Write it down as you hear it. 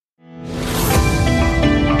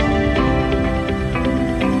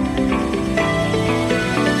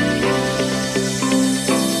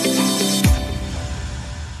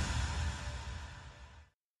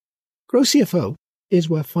Grow CFO is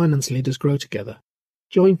where finance leaders grow together.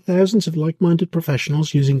 Join thousands of like-minded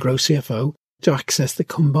professionals using Grow CFO to access the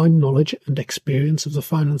combined knowledge and experience of the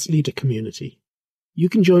finance leader community. You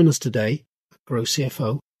can join us today at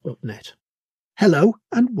growcfo.net. Hello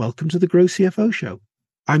and welcome to the Grow CFO Show.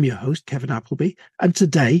 I'm your host, Kevin Appleby, and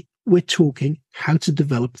today we're talking how to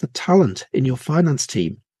develop the talent in your finance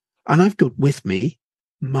team. And I've got with me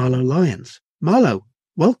Marlo Lyons. Marlo,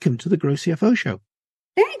 welcome to the Grow CFO Show.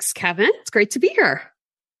 Thanks, Kevin. It's great to be here.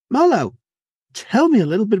 Marlo, tell me a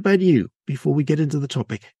little bit about you before we get into the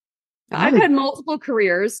topic. I've had multiple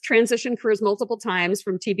careers, transitioned careers multiple times,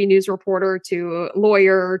 from TV news reporter to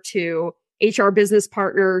lawyer to HR business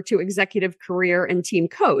partner to executive career and team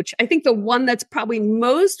coach. I think the one that's probably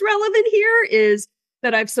most relevant here is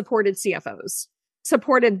that I've supported CFOs,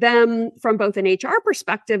 supported them from both an HR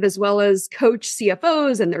perspective as well as coach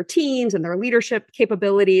CFOs and their teams and their leadership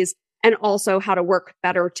capabilities, and also how to work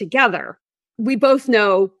better together. We both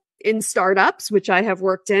know in startups, which I have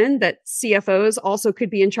worked in, that CFOs also could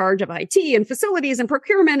be in charge of IT and facilities and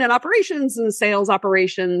procurement and operations and sales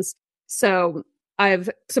operations. So I've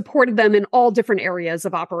supported them in all different areas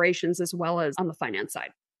of operations as well as on the finance side.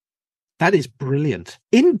 That is brilliant.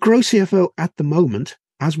 In Grow CFO at the moment,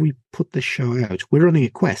 as we put this show out, we're running a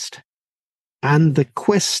quest. And the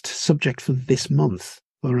quest subject for this month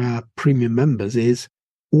for our premium members is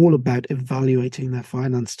all about evaluating their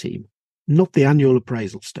finance team, not the annual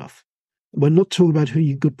appraisal stuff. We're not talking about who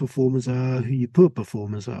your good performers are, who your poor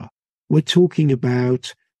performers are. We're talking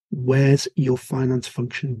about where's your finance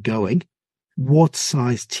function going? What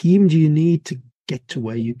size team do you need to get to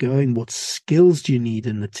where you're going? What skills do you need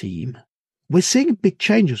in the team? We're seeing a big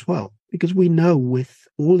change as well, because we know with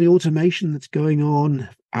all the automation that's going on,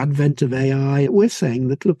 advent of AI, we're saying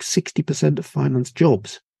that, look, 60% of finance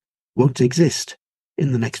jobs won't exist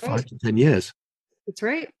in the next 5 to 10 years. That's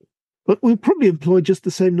right. But we'll probably employ just the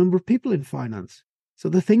same number of people in finance. So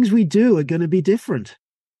the things we do are going to be different.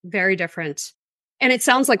 Very different. And it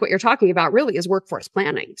sounds like what you're talking about really is workforce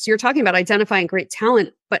planning. So you're talking about identifying great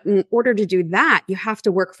talent, but in order to do that, you have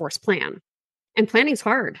to workforce plan. And planning's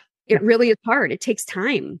hard. It really is hard. It takes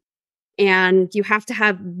time. And you have to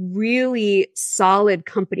have really solid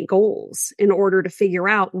company goals in order to figure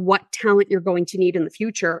out what talent you're going to need in the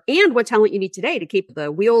future and what talent you need today to keep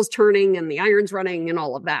the wheels turning and the irons running and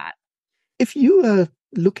all of that. If you are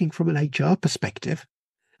looking from an HR perspective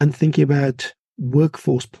and thinking about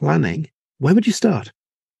workforce planning, where would you start?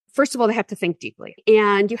 First of all, they have to think deeply.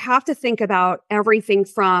 And you have to think about everything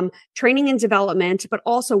from training and development, but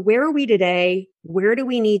also where are we today? Where do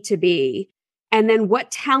we need to be? And then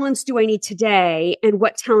what talents do I need today? And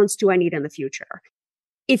what talents do I need in the future?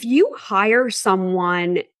 If you hire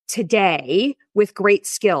someone today with great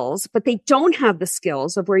skills, but they don't have the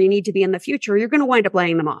skills of where you need to be in the future, you're going to wind up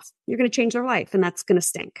laying them off. You're going to change their life, and that's going to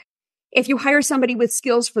stink. If you hire somebody with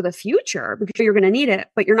skills for the future, because you're going to need it,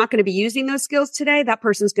 but you're not going to be using those skills today, that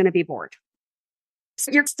person's going to be bored.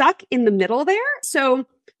 So you're stuck in the middle there. So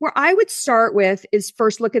where I would start with is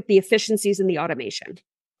first look at the efficiencies and the automation.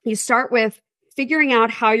 You start with figuring out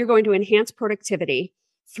how you're going to enhance productivity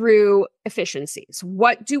through efficiencies.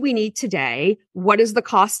 What do we need today? What is the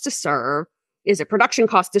cost to serve? Is it production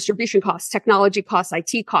costs, distribution costs, technology costs,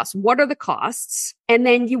 IT costs? What are the costs? And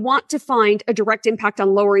then you want to find a direct impact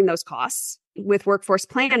on lowering those costs with workforce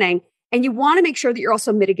planning. And you want to make sure that you're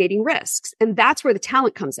also mitigating risks. And that's where the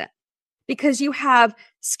talent comes in, because you have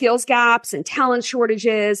skills gaps and talent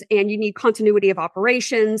shortages, and you need continuity of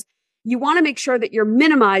operations. You want to make sure that you're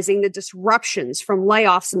minimizing the disruptions from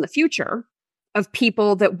layoffs in the future of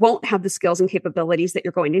people that won't have the skills and capabilities that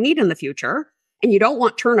you're going to need in the future. And you don't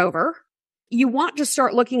want turnover. You want to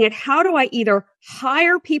start looking at, how do I either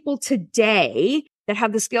hire people today that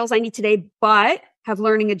have the skills I need today, but have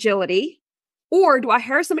learning agility? Or do I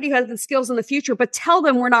hire somebody who has the skills in the future, but tell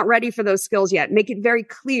them we're not ready for those skills yet? Make it very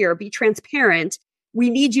clear, be transparent. We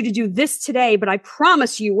need you to do this today, but I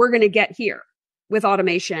promise you we're going to get here with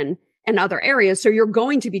automation and other areas. So you're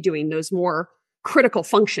going to be doing those more critical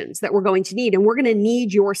functions that we're going to need. And we're going to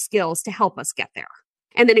need your skills to help us get there.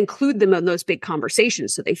 And then include them in those big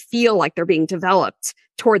conversations so they feel like they're being developed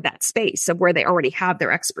toward that space of where they already have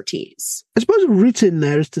their expertise. I suppose written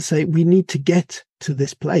there is to say, we need to get to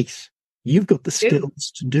this place. You've got the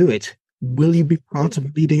skills to do it. Will you be part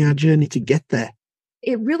of leading our journey to get there?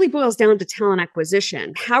 It really boils down to talent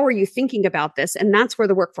acquisition. How are you thinking about this? And that's where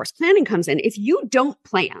the workforce planning comes in. If you don't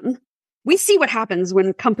plan, we see what happens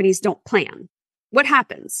when companies don't plan. What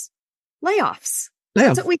happens? Layoffs.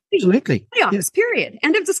 That's what we see. Absolutely. Layoffs, period.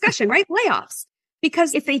 End of discussion, right? Layoffs.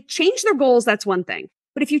 Because if they change their goals, that's one thing.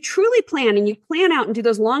 But if you truly plan and you plan out and do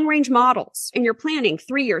those long range models and you're planning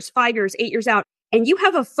 3 years, 5 years, 8 years out, and you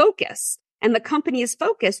have a focus and the company is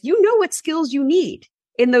focused, you know what skills you need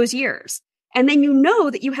in those years. And then you know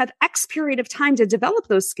that you have X period of time to develop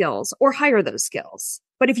those skills or hire those skills.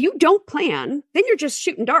 But if you don't plan, then you're just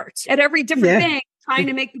shooting darts at every different thing, trying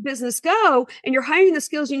to make the business go. And you're hiring the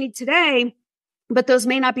skills you need today, but those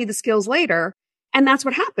may not be the skills later. And that's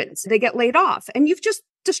what happens. They get laid off and you've just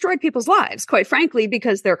destroyed people's lives, quite frankly,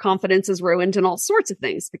 because their confidence is ruined and all sorts of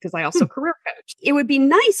things, because I also career coach. It would be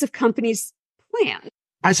nice if companies plan.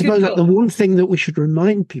 I suppose that the one thing that we should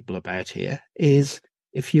remind people about here is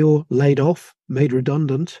if you're laid off, made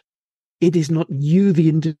redundant, it is not you, the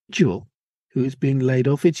individual, who is being laid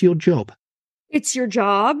off. It's your job. It's your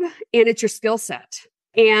job and it's your skill set.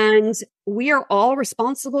 And we are all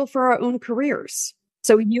responsible for our own careers.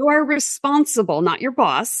 So you are responsible, not your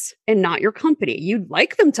boss and not your company. You'd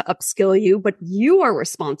like them to upskill you, but you are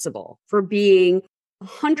responsible for being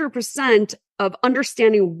 100% of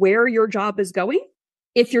understanding where your job is going,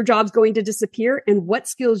 if your job's going to disappear, and what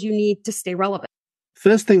skills you need to stay relevant.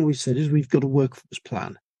 First thing we've said is we've got a workforce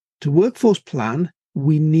plan. To workforce plan,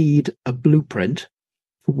 we need a blueprint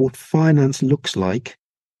for what finance looks like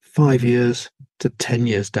 5 years to 10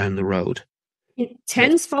 years down the road. It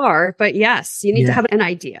tends far, but yes, you need to have an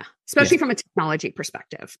idea, especially from a technology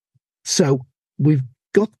perspective. So we've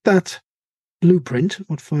got that blueprint,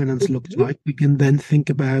 what finance looks like. We can then think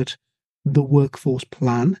about the workforce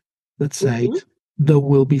plan that says there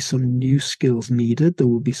will be some new skills needed. There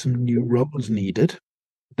will be some new roles needed.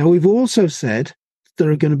 Now, we've also said there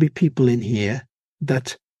are going to be people in here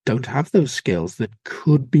that don't have those skills that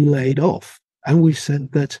could be laid off. And we've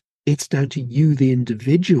said that it's down to you, the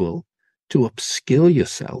individual, to upskill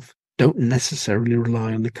yourself. Don't necessarily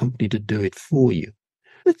rely on the company to do it for you.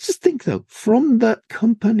 Let's just think, though, from that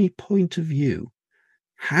company point of view,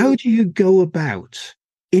 how do you go about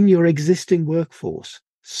in your existing workforce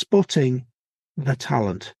spotting the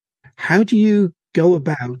talent? How do you go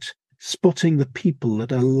about spotting the people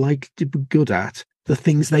that are likely to be good at the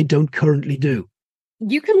things they don't currently do?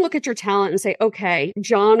 You can look at your talent and say, okay,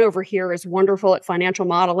 John over here is wonderful at financial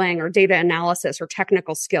modeling or data analysis or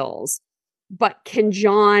technical skills. But can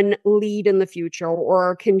John lead in the future,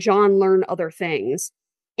 or can John learn other things?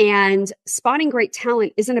 And spotting great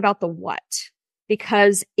talent isn't about the what,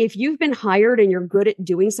 because if you've been hired and you're good at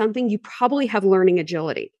doing something, you probably have learning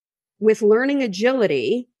agility. With learning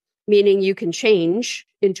agility, meaning you can change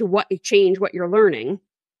what you're learning,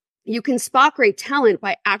 you can spot great talent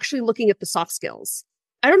by actually looking at the soft skills.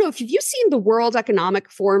 I don't know if you've seen the World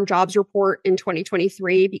Economic Forum jobs report in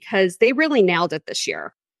 2023, because they really nailed it this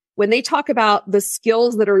year. When they talk about the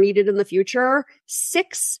skills that are needed in the future,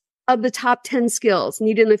 6 of the top 10 skills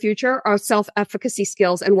needed in the future are self-efficacy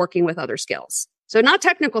skills and working with other skills. So not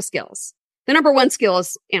technical skills. The number one skill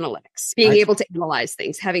is analytics, being able to analyze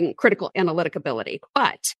things, having critical analytic ability.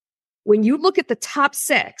 But when you look at the top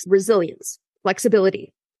 6, resilience,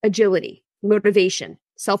 flexibility, agility, motivation,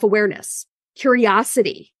 self-awareness,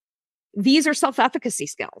 curiosity, these are self-efficacy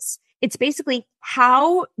skills. It's basically,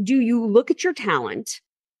 how do you look at your talent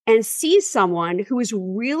and see someone who is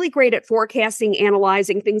really great at forecasting,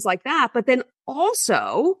 analyzing, things like that, but then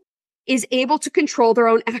also is able to control their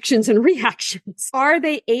own actions and reactions? Are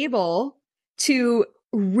they able to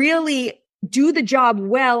really do the job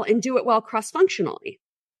well and do it well cross-functionally?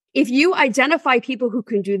 If you identify people who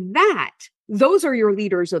can do that, those are your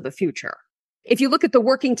leaders of the future. If you look at the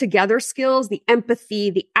working together skills, the empathy,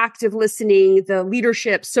 the active listening, the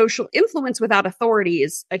leadership, social influence without authority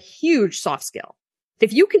is a huge soft skill.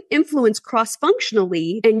 If you can influence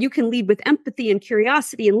cross-functionally and you can lead with empathy and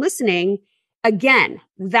curiosity and listening, again,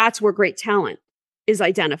 that's where great talent is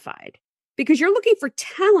identified. Because you're looking for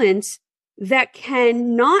talent that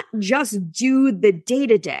can not just do the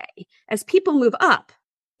day-to-day. As people move up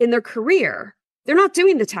in their career, they're not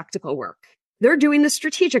doing the tactical work. They're doing the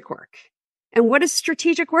strategic work. And what is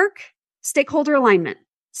strategic work? Stakeholder alignment,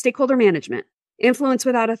 stakeholder management, influence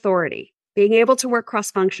without authority, being able to work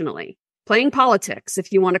cross-functionally, playing politics,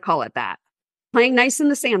 if you want to call it that, playing nice in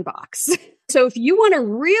the sandbox. So if you want to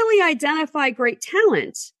really identify great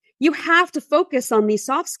talent, you have to focus on these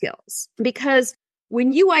soft skills, because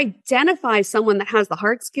when you identify someone that has the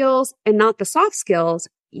hard skills and not the soft skills,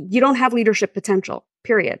 you don't have leadership potential,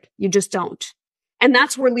 period. You just don't. And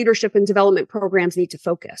that's where leadership and development programs need to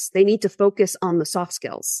focus. They need to focus on the soft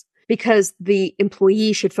skills, because the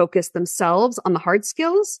employee should focus themselves on the hard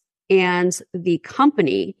skills, and the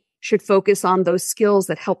company should focus on those skills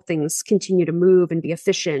that help things continue to move and be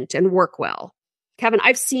efficient and work well. Kevin,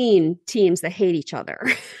 I've seen teams that hate each other.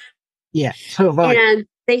 Yeah, so have I. And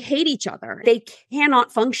They hate each other. They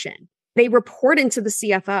cannot function. They report into the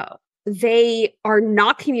CFO. They are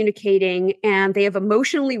not communicating and they have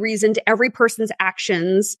emotionally reasoned every person's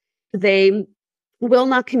actions. They will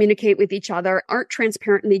not communicate with each other, aren't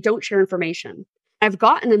transparent, and they don't share information. I've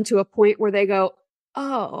gotten them to a point where they go,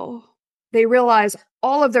 oh, they realize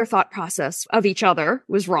all of their thought process of each other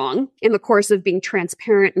was wrong in the course of being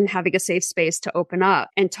transparent and having a safe space to open up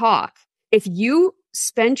and talk. If you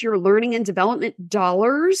spend your learning and development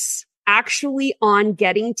dollars actually on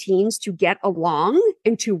getting teams to get along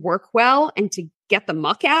and to work well and to get the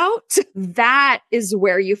muck out, that is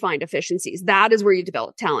where you find efficiencies. That is where you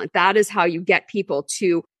develop talent. That is how you get people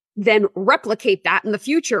to then replicate that in the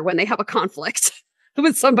future when they have a conflict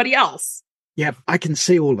with somebody else. Yeah, I can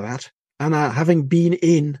see all of that. And having been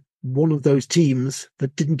in one of those teams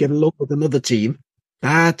that didn't get along with another team,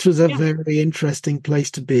 that was a very interesting place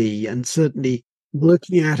to be. And certainly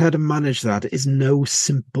working out how to manage that is no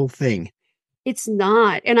simple thing. It's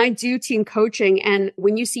not. And I do team coaching. And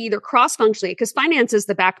when you see either cross-functionally, because finance is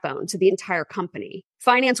the backbone to the entire company.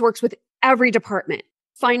 Finance works with every department.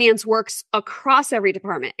 Finance works across every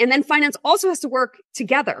department. And then finance also has to work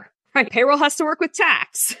together. Right. Payroll has to work with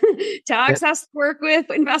tax. Tax has to work with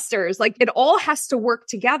investors. Like it all has to work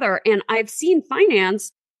together. And I've seen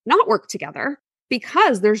finance not work together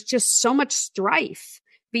because there's just so much strife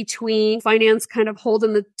between finance kind of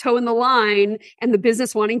holding the toe in the line and the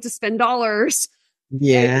business wanting to spend dollars.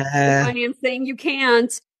 Yeah. And finance saying you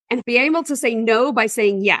can't. And being able to say no by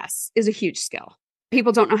saying yes is a huge skill.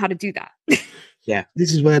 People don't know how to do that. Yeah.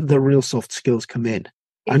 This is where the real soft skills come in.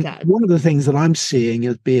 And one of the things that I'm seeing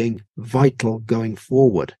as being vital going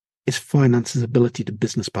forward is finance's ability to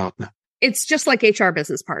business partner. It's just like HR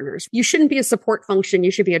business partners. You shouldn't be a support function.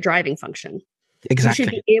 You should be a driving function. Exactly.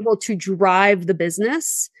 You should be able to drive the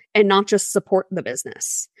business and not just support the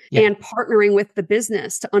business. And partnering with the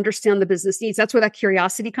business to understand the business needs. That's where that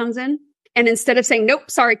curiosity comes in. And instead of saying,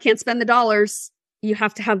 nope, sorry, can't spend the dollars, you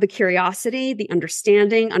have to have the curiosity, the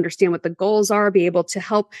understand what the goals are, be able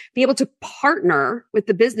to partner with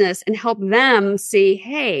the business and help them see,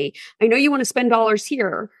 hey, I know you want to spend dollars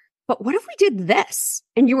here, but what if we did this?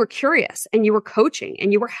 And you were curious and you were coaching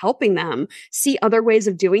and you were helping them see other ways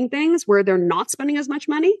of doing things where they're not spending as much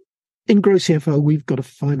money. In Grow CFO, we've got a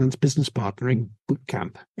finance business partnering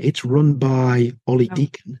bootcamp. It's run by Ollie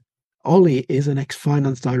Deacon. Ollie is an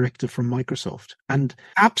ex-finance director from Microsoft and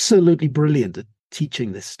absolutely brilliant at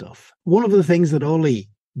teaching this stuff. One of the things that Ollie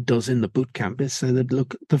does in the bootcamp is say that,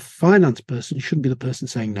 look, the finance person shouldn't be the person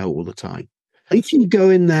saying no all the time. If you go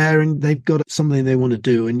in there and they've got something they want to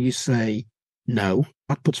do and you say no,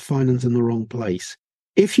 that puts finance in the wrong place.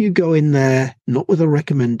 If you go in there, not with a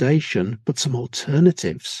recommendation, but some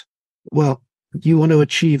alternatives, well, you want to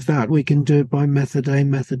achieve that. We can do it by method A,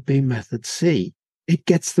 method B, method C. It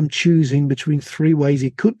gets them choosing between three ways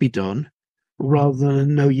it could be done rather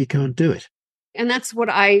than no, you can't do it. And that's what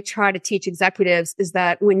I try to teach executives is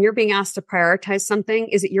that when you're being asked to prioritize something,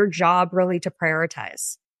 is it your job really to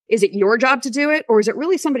prioritize? Is it your job to do it? Or is it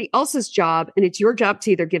really somebody else's job? And it's your job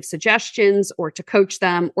to either give suggestions or to coach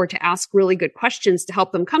them or to ask really good questions to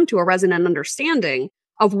help them come to a resonant understanding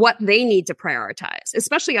of what they need to prioritize,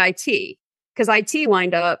 especially IT, because IT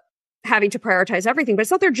wind up having to prioritize everything, but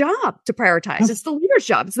it's not their job to prioritize. It's the leader's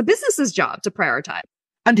job. It's the business's job to prioritize.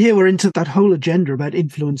 And here we're into that whole agenda about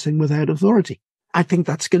influencing without authority. I think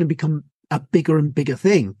that's going to become a bigger and bigger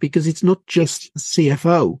thing because it's not just the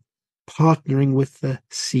CFO partnering with the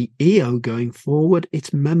CEO going forward.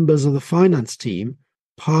 It's members of the finance team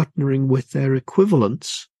partnering with their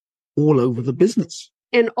equivalents all over the business.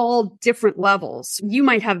 In all different levels. You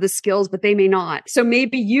might have the skills, but they may not. So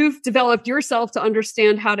maybe you've developed yourself to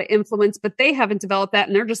understand how to influence, but they haven't developed that.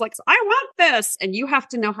 And they're just like, I want this. And you have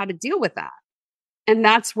to know how to deal with that. And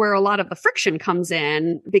that's where a lot of the friction comes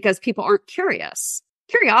in because people aren't curious.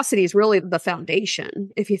 Curiosity is really the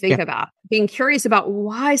foundation. If you think about being curious about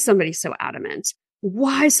why somebody's so adamant,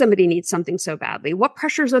 why somebody needs something so badly, what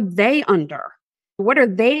pressures are they under? What are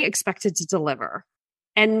they expected to deliver?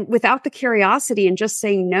 And without the curiosity and just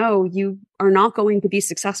saying no, you are not going to be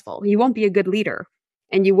successful. You won't be a good leader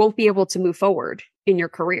and you won't be able to move forward in your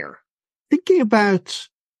career. Thinking about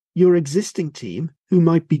your existing team who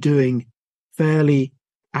might be doing fairly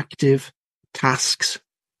active tasks,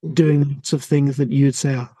 doing lots of things that you'd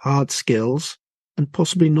say are hard skills and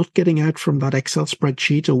possibly not getting out from that Excel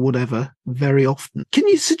spreadsheet or whatever very often. Can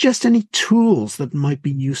you suggest any tools that might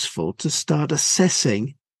be useful to start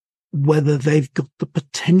assessing whether they've got the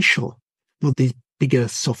potential for these bigger,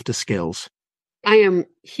 softer skills? I am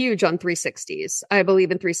huge on 360s. I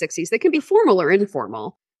believe in 360s. They can be formal or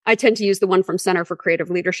informal. I tend to use the one from Center for Creative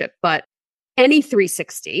Leadership, any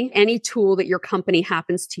 360, any tool that your company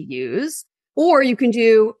happens to use. Or you can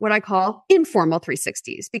do what I call informal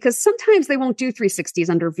 360s, because sometimes they won't do 360s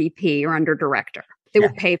under VP or under director. They will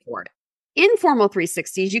pay for it. Informal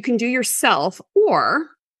 360s, you can do yourself. Or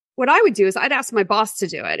what I would do is I'd ask my boss to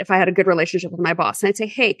do it if I had a good relationship with my boss. And I'd say,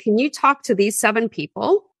 hey, can you talk to these 7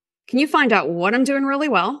 people? Can you find out what I'm doing really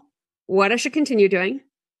well, what I should continue doing,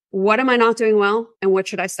 what am I not doing well, and what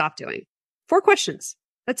should I stop doing? 4 questions.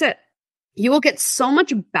 That's it. You will get so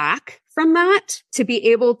much back from that to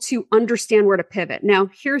be able to understand where to pivot. Now,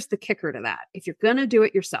 here's the kicker to that. If you're going to do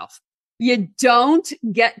it yourself, you don't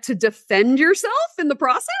get to defend yourself in the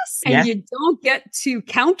process, and you don't get to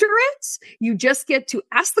counter it. You just get to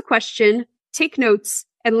ask the question, take notes,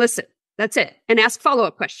 and listen. That's it. And ask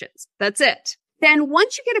follow-up questions. That's it. Then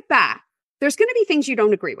once you get it back, there's going to be things you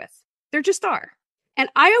don't agree with. There just are. And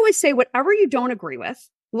I always say, whatever you don't agree with,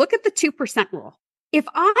 look at the 2% rule. If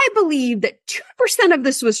I believe that 2% of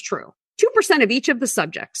this was true, 2% of each of the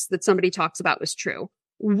subjects that somebody talks about was true,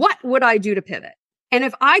 what would I do to pivot? And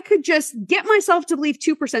if I could just get myself to believe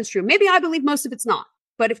 2% is true, maybe I believe most of it's not.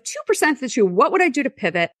 But if 2% is true, what would I do to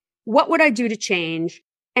pivot? What would I do to change?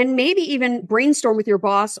 And maybe even brainstorm with your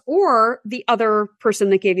boss or the other person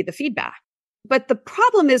that gave you the feedback. But the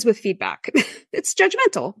problem is with feedback, it's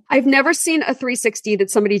judgmental. I've never seen a 360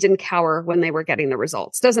 that somebody didn't cower when they were getting the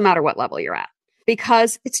results. Doesn't matter what level you're at,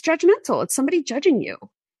 because it's judgmental. It's somebody judging you.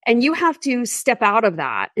 And you have to step out of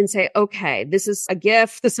that and say, okay, this is a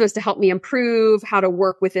gift. This is supposed to help me improve how to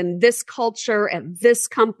work within this culture at this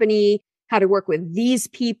company, how to work with these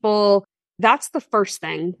people. That's the first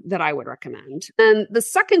thing that I would recommend. And the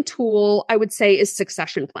second tool I would say is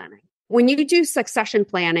succession planning. When you do succession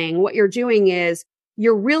planning, what you're doing is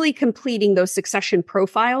you're really completing those succession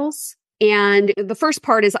profiles. And the first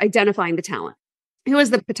part is identifying the talent. Who has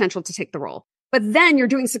the potential to take the role? But then you're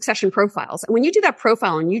doing succession profiles. And when you do that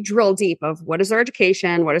profile and you drill deep of what is their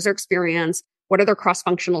education, what is their experience, what are their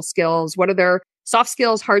cross-functional skills, what are their soft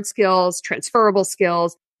skills, hard skills, transferable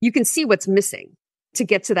skills, you can see what's missing to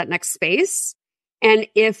get to that next space. And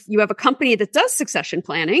if you have a company that does succession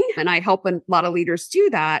planning, and I help a lot of leaders do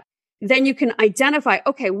that, then you can identify,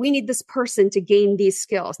 okay, we need this person to gain these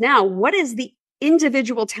skills. Now, what is the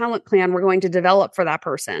individual talent plan we're going to develop for that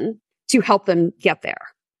person to help them get there?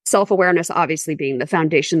 Self-awareness, obviously, being the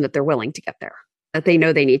foundation that they're willing to get there, that they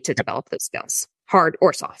know they need to develop those skills, hard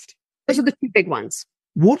or soft. Those are the 2 big ones.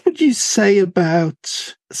 What would you say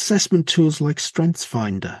about assessment tools like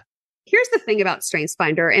StrengthsFinder? Here's the thing about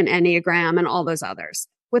StrengthsFinder and Enneagram and all those others.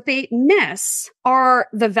 What they miss are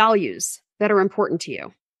the values that are important to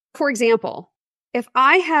you. For example, if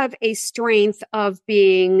I have a strength of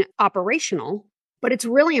being operational, but it's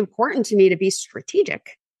really important to me to be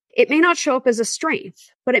strategic, it may not show up as a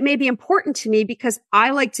strength, but it may be important to me because I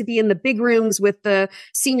like to be in the big rooms with the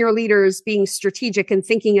senior leaders being strategic and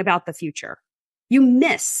thinking about the future. You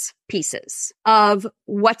miss pieces of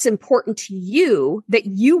what's important to you that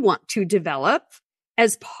you want to develop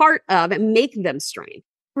as part of and make them strength.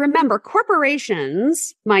 Remember,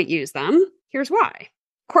 corporations might use them. Here's why.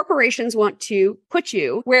 Corporations want to put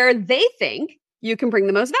you where they think you can bring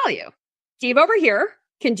the most value. Steve over here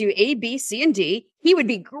can do A, B, C, and D. He would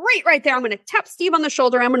be great right there. I'm going to tap Steve on the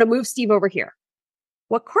shoulder. I'm going to move Steve over here.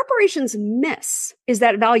 What corporations miss is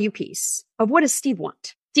that value piece of what does Steve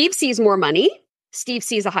want? Steve sees more money. Steve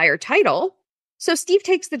sees a higher title. So Steve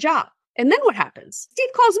takes the job. And then what happens? Steve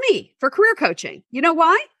calls me for career coaching. You know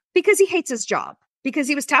why? Because he hates his job. Because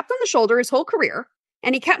he was tapped on the shoulder his whole career.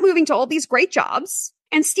 And he kept moving to all these great jobs.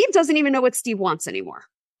 And Steve doesn't even know what Steve wants anymore.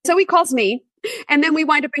 So he calls me. And then we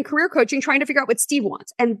wind up in career coaching trying to figure out what Steve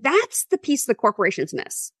wants. And that's the piece the corporations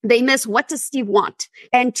miss. They miss what does Steve want?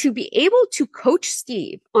 And to be able to coach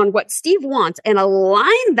Steve on what Steve wants and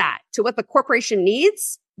align that to what the corporation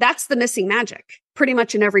needs, that's the missing magic pretty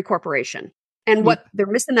much in every corporation. And what they're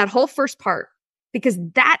missing that whole first part, because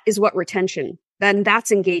that is what retention, then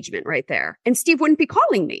that's engagement right there. And Steve wouldn't be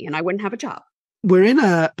calling me and I wouldn't have a job. We're in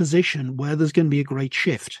a position where there's going to be a great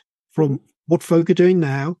shift from what folk are doing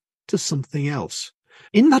now to something else.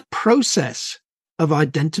 In that process of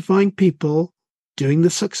identifying people, doing the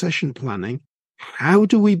succession planning, how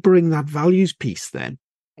do we bring that values piece then?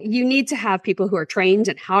 You need to have people who are trained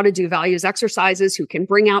in how to do values exercises, who can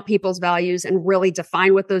bring out people's values and really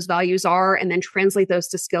define what those values are, and then translate those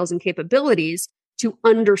to skills and capabilities to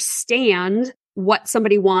understand what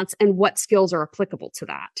somebody wants and what skills are applicable to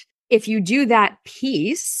that. If you do that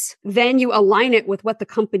piece, then you align it with what the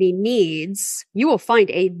company needs, you will find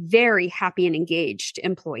a very happy and engaged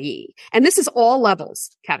employee. And this is all levels,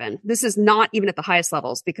 Kevin. This is not even at the highest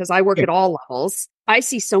levels because I work at all levels. I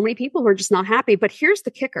see so many people who are just not happy. But here's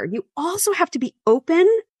the kicker. You also have to be open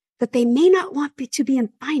that they may not want to be in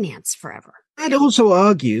finance forever. I'd also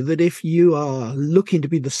argue that if you are looking to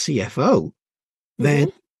be the CFO,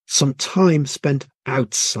 then some time spent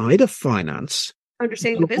outside of finance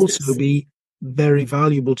understanding the will business also be very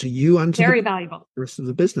valuable to you and to valuable. The rest of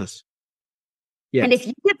the business. Yeah. And if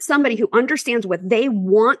you get somebody who understands what they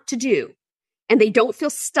want to do and they don't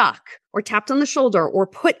feel stuck or tapped on the shoulder or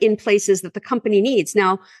put in places that the company needs.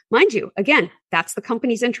 Now, mind you, again, that's the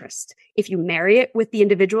company's interest. If you marry it with the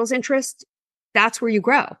individual's interest, that's where you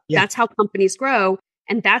grow. Yeah. That's how companies grow.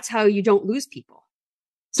 And that's how you don't lose people.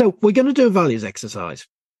 So we're going to do a values exercise.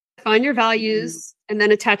 Find your values and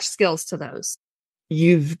then attach skills to those.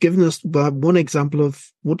 You've given us one example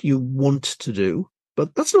of what you want to do,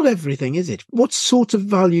 but that's not everything, is it? What sort of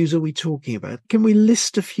values are we talking about? Can we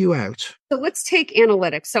list a few out? So let's take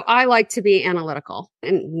analytics. So I like to be analytical,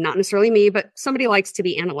 and not necessarily me, but somebody likes to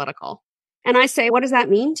be analytical. And I say, what does that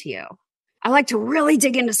mean to you? I like to really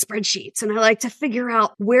dig into spreadsheets and I like to figure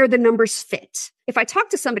out where the numbers fit. If I talk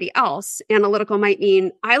to somebody else, analytical might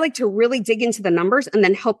mean I like to really dig into the numbers and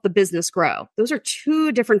then help the business grow. Those are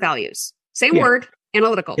two different values. Same word,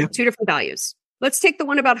 analytical, two different values. Let's take the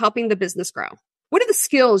one about helping the business grow. What are the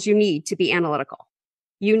skills you need to be analytical?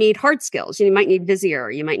 You need hard skills. You might need Visio.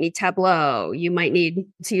 You might need Tableau. You might need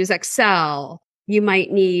to use Excel. You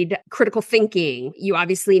might need critical thinking. You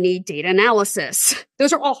obviously need data analysis.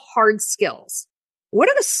 Those are all hard skills. What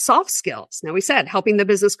are the soft skills? Now, we said helping the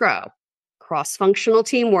business grow, cross-functional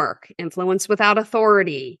teamwork, influence without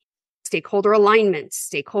authority, stakeholder alignment,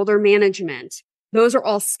 stakeholder management. Those are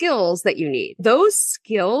all skills that you need. Those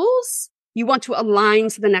skills you want to align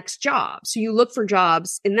to the next job. So you look for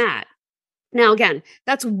jobs in that. Now, again,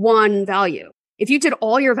 that's one value. If you did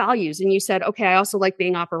all your values and you said, okay, I also like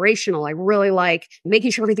being operational. I really like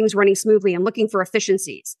making sure everything's running smoothly and looking for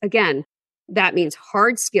efficiencies. Again, that means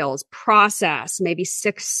hard skills, process, maybe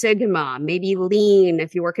Six Sigma, maybe lean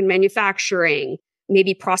if you work in manufacturing,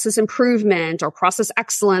 maybe process improvement or process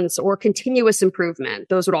excellence or continuous improvement.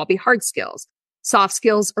 Those would all be hard skills. Soft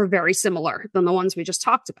skills are very similar than the ones we just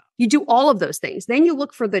talked about. You do all of those things. Then you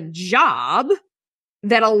look for the job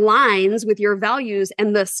that aligns with your values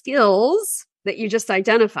and the skills that you just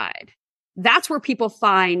identified. That's where people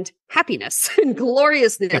find happiness and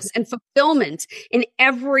gloriousness and fulfillment in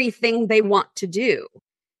everything they want to do.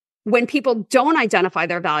 When people don't identify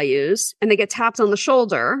their values and they get tapped on the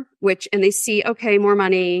shoulder, and they see, okay, more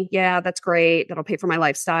money. Yeah, that's great. That'll pay for my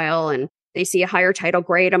lifestyle. And they see a higher title.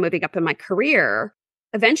 Great. I'm moving up in my career.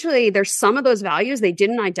 Eventually, there's some of those values they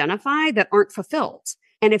didn't identify that aren't fulfilled.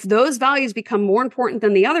 And if those values become more important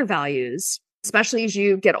than the other values, especially as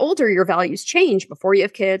you get older, your values change before you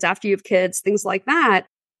have kids, after you have kids, things like that,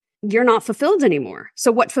 you're not fulfilled anymore.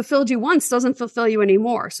 So what fulfilled you once doesn't fulfill you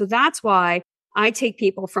anymore. So that's why I take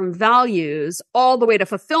people from values all the way to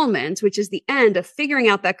fulfillment, which is the end of figuring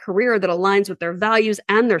out that career that aligns with their values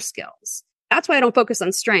and their skills. That's why I don't focus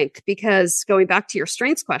on strength, because going back to your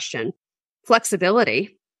strengths question,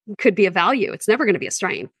 flexibility could be a value. It's never going to be a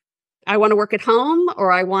strength. I want to work at home,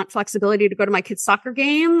 or I want flexibility to go to my kid's soccer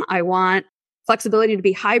game. I want flexibility to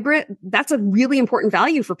be hybrid. That's a really important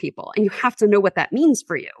value for people. And you have to know what that means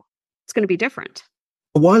for you. It's going to be different.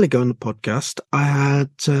 A while ago on the podcast, I had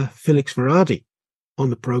Felix Verardi on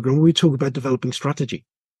the program. We talked about developing strategy,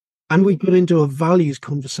 and we got into a values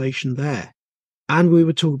conversation there. And we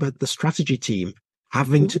were talking about the strategy team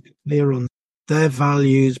having to be clear on their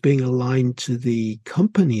values being aligned to the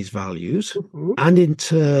company's values, and in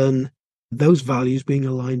turn, those values being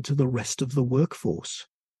aligned to the rest of the workforce.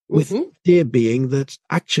 With the idea being that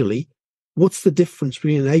actually, what's the difference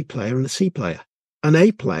between an A player and a C player? An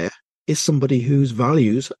A player is somebody whose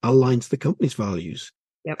values align to the company's values.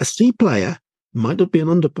 Yep. A C player might not be an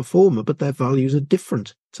underperformer, but their values are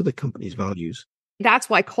different to the company's values. That's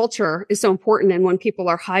why culture is so important. And when people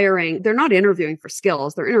are hiring, they're not interviewing for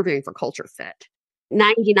skills, they're interviewing for culture fit.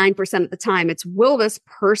 99% of the time, it's, will this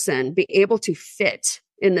person be able to fit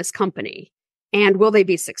in this company? And will they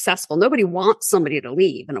be successful? Nobody wants somebody to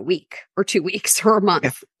leave in a week or 2 weeks or a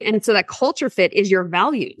month. Yeah. And so that culture fit is your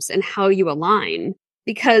values and how you align,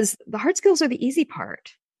 because the hard skills are the easy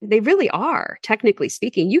part. They really are, technically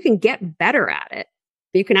speaking. You can get better at it.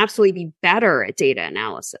 You can absolutely be better at data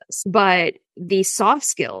analysis, but the soft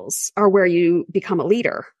skills are where you become a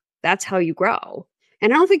leader. That's how you grow.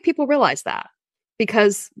 And I don't think people realize that,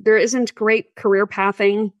 because there isn't great career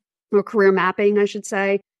pathing or career mapping, I should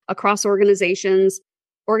say, across organizations.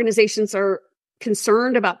 Organizations are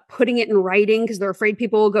concerned about putting it in writing because they're afraid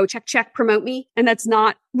people will go check, check, promote me. And that's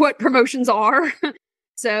not what promotions are.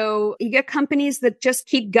 So you get companies that just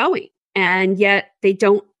keep going, and yet they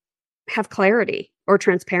don't have clarity or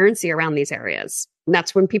transparency around these areas. And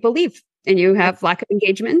that's when people leave, and you have lack of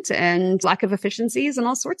engagement and lack of efficiencies and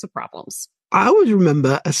all sorts of problems. I always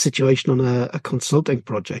remember a situation on a consulting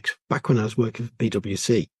project back when I was working for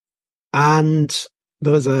PwC. And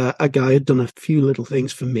there was a guy who had done a few little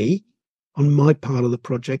things for me on my part of the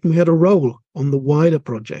project. And we had a role on the wider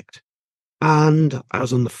project. And I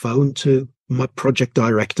was on the phone to my project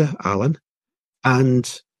director, Alan,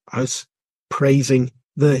 and I was praising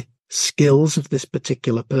the skills of this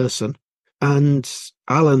particular person. And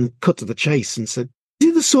Alan cut to the chase and said,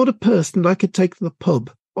 "You're the sort of person that I could take to the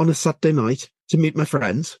pub on a Saturday night to meet my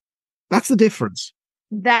friends." That's the difference.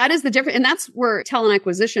 That is the difference. And that's where talent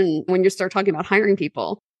acquisition, when you start talking about hiring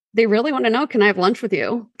people, they really want to know, can I have lunch with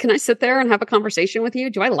you? Can I sit there and have a conversation with you?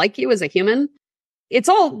 Do I like you as a human? It's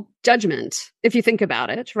all judgment, if you think about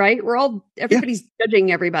it, right? Everybody's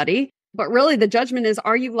judging everybody. But really the judgment is,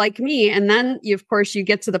 are you like me? And then of course, you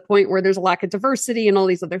get to the point where there's a lack of diversity and all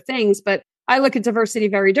these other things. But I look at diversity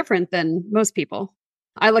very different than most people.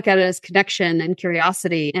 I look at it as connection and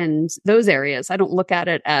curiosity and those areas. I don't look at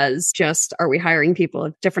it as just, are we hiring people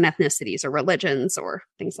of different ethnicities or religions or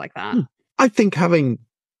things like that? I think having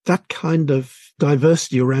that kind of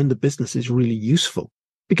diversity around the business is really useful,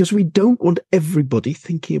 because we don't want everybody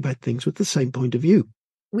thinking about things with the same point of view.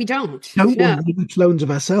 We don't. We don't want clones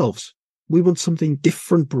of ourselves. We want something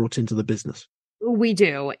different brought into the business. We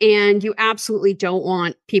do. And you absolutely don't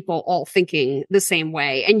want people all thinking the same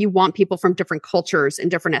way. And you want people from different cultures and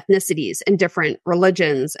different ethnicities and different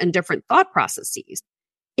religions and different thought processes.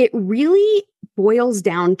 It really boils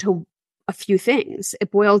down to a few things. It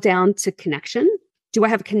boils down to connection. Do I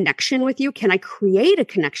have a connection with you? Can I create a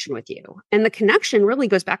connection with you? And the connection really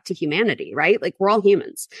goes back to humanity, right? Like, we're all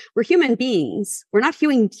humans. We're human beings. We're not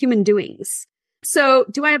human doings. So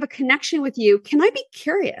do I have a connection with you? Can I be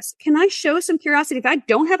curious? Can I show some curiosity? If I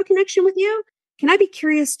don't have a connection with you, can I be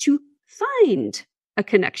curious to find a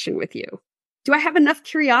connection with you? Do I have enough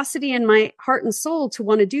curiosity in my heart and soul to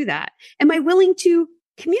want to do that? Am I willing to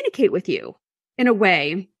communicate with you in a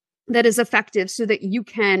way that is effective so that you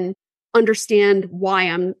can understand why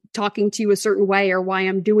I'm talking to you a certain way or why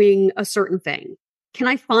I'm doing a certain thing? Can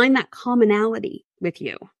I find that commonality with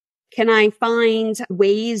you? Can I find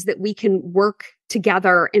ways that we can work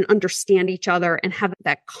together and understand each other and have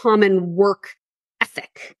that common work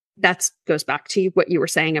ethic? That goes back to what you were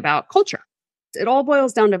saying about culture. It all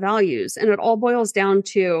boils down to values, and it all boils down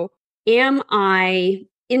to, am I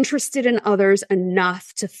interested in others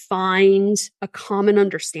enough to find a common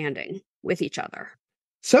understanding with each other?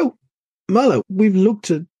 So, Marlo, we've looked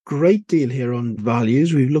a great deal here on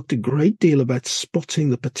values. We've looked a great deal about spotting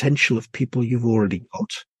the potential of people you've already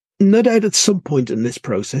got. No doubt at some point in this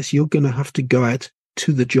process, you're going to have to go out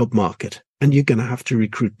to the job market and you're going to have to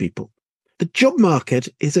recruit people. The job market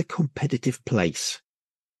is a competitive place.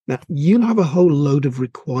 Now, you'll have a whole load of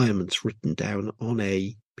requirements written down on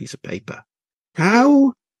a piece of paper.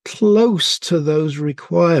 How close to those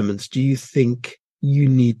requirements do you think you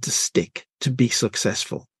need to stick to be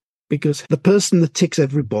successful? Because the person that ticks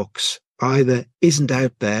every box either isn't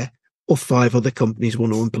out there or 5 other companies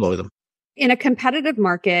want to employ them. In a competitive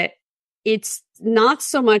market, it's not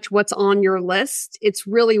so much what's on your list. It's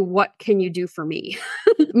really, what can you do for me?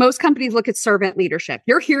 Most companies look at servant leadership.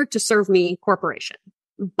 You're here to serve me, corporation.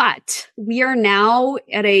 But we are now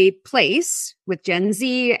at a place with Gen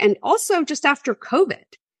Z and also just after COVID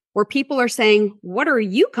where people are saying, what are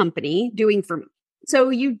you, company, doing for me? So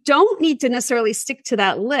you don't need to necessarily stick to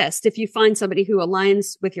that list if you find somebody who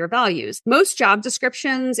aligns with your values. Most job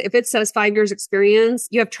descriptions, if it says 5 years experience,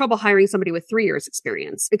 you have trouble hiring somebody with 3 years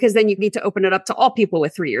experience, because then you need to open it up to all people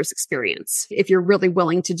with 3 years experience if you're really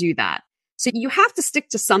willing to do that. So you have to stick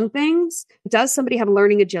to some things. Does somebody have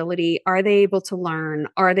learning agility? Are they able to learn?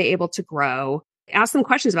 Are they able to grow? Ask them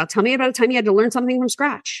questions about, tell me about a time you had to learn something from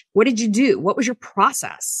scratch. What did you do? What was your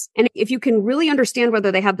process? And if you can really understand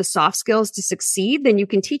whether they have the soft skills to succeed, then you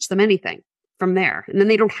can teach them anything from there. And then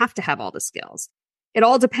they don't have to have all the skills. It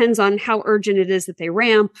all depends on how urgent it is that they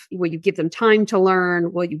ramp. Will you give them time to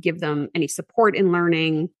learn? Will you give them any support in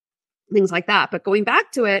learning? Things like that. But going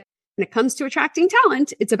back to it, when it comes to attracting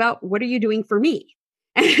talent, it's about, what are you doing for me?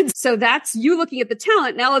 And so that's you looking at the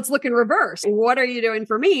talent. Now let's look in reverse. What are you doing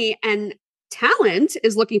for me? And talent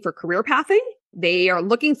is looking for career pathing. They are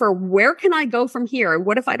looking for, where can I go from here?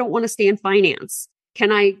 What if I don't want to stay in finance?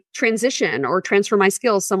 Can I transition or transfer my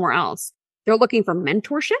skills somewhere else? They're looking for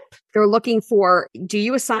mentorship. They're looking for, do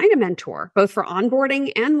you assign a mentor, both for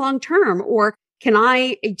onboarding and long-term? Or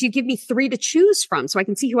do you give me 3 to choose from so I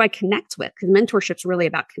can see who I connect with? Because mentorship's really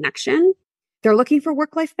about connection. They're looking for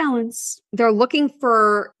work-life balance. They're looking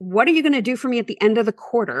for, what are you going to do for me at the end of the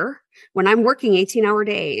quarter when I'm working 18-hour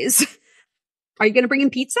days? Are you going to bring in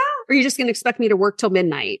pizza? Or are you just going to expect me to work till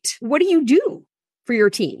midnight? What do you do for your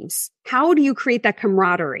teams? How do you create that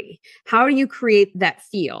camaraderie? How do you create that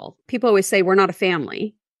feel? People always say we're not a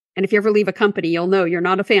family. And if you ever leave a company, you'll know you're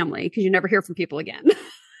not a family because you never hear from people again.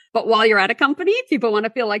 But while you're at a company, people want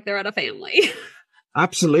to feel like they're at a family.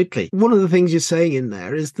 Absolutely. One of the things you're saying in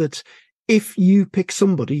there is that if you pick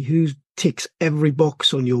somebody who ticks every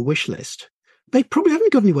box on your wish list, they probably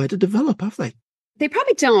haven't got anywhere to develop, have they? They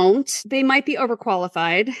probably don't. They might be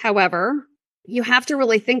overqualified. However, you have to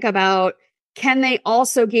really think about, can they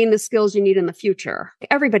also gain the skills you need in the future?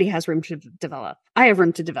 Everybody has room to develop. I have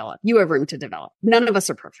room to develop. You have room to develop. None of us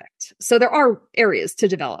are perfect. So there are areas to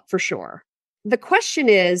develop for sure. The question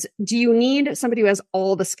is, do you need somebody who has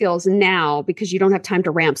all the skills now because you don't have time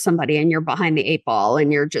to ramp somebody and you're behind the 8 ball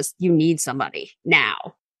and you need somebody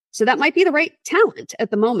now? So that might be the right talent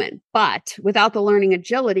at the moment, but without the learning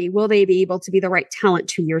agility, will they be able to be the right talent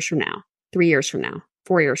 2 years from now, 3 years from now,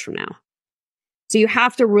 4 years from now? So you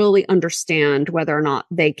have to really understand whether or not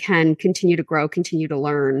they can continue to grow, continue to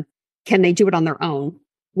learn. Can they do it on their own?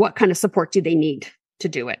 What kind of support do they need to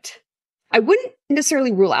do it? I wouldn't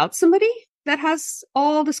necessarily rule out somebody that has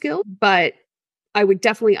all the skills, but I would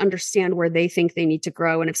definitely understand where they think they need to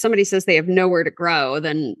grow. And if somebody says they have nowhere to grow,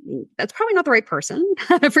 then that's probably not the right person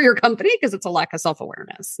for your company because it's a lack of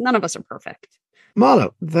self-awareness. None of us are perfect.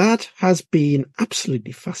 Marlo, that has been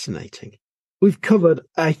absolutely fascinating. We've covered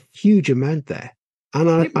a huge amount there. And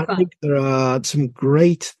I think there are some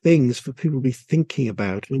great things for people to be thinking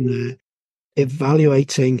about when they're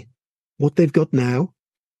evaluating what they've got now,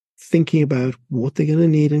 thinking about what they're going to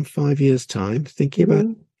need in 5 years' time, thinking about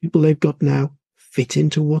people they've got now fit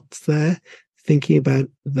into what's there, thinking about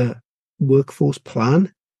the workforce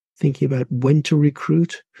plan, thinking about when to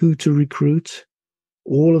recruit, who to recruit,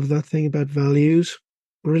 all of that thing about values.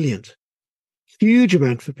 Brilliant. Huge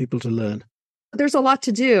amount for people to learn. There's a lot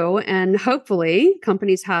to do, and hopefully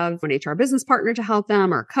companies have an HR business partner to help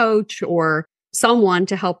them, or a coach, or someone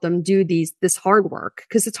to help them do this hard work,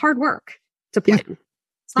 because it's hard work to plan. Yeah.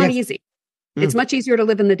 It's not easy. It's much easier to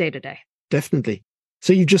live in the day-to-day. Definitely.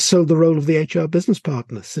 So you just sold the role of the HR business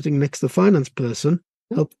partner, sitting next to the finance person,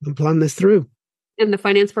 helping them plan this through. And the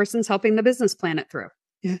finance person's helping the business plan it through.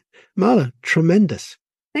 Yeah. Marlo, tremendous.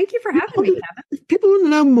 Thank you for having me, Kevin. If people want to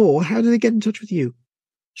know more, how do they get in touch with you?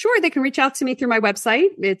 Sure. They can reach out to me through my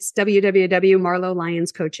website. It's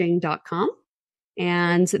www.marlolyonscoaching.com.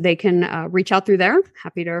 And they can reach out through there.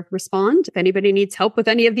 Happy to respond. If anybody needs help with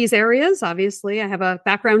any of these areas, obviously I have a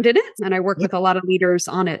background in it and I work with a lot of leaders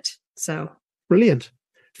on it. So brilliant.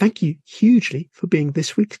 Thank you hugely for being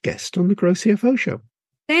this week's guest on the Grow CFO Show.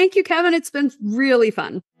 Thank you, Kevin. It's been really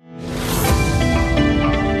fun.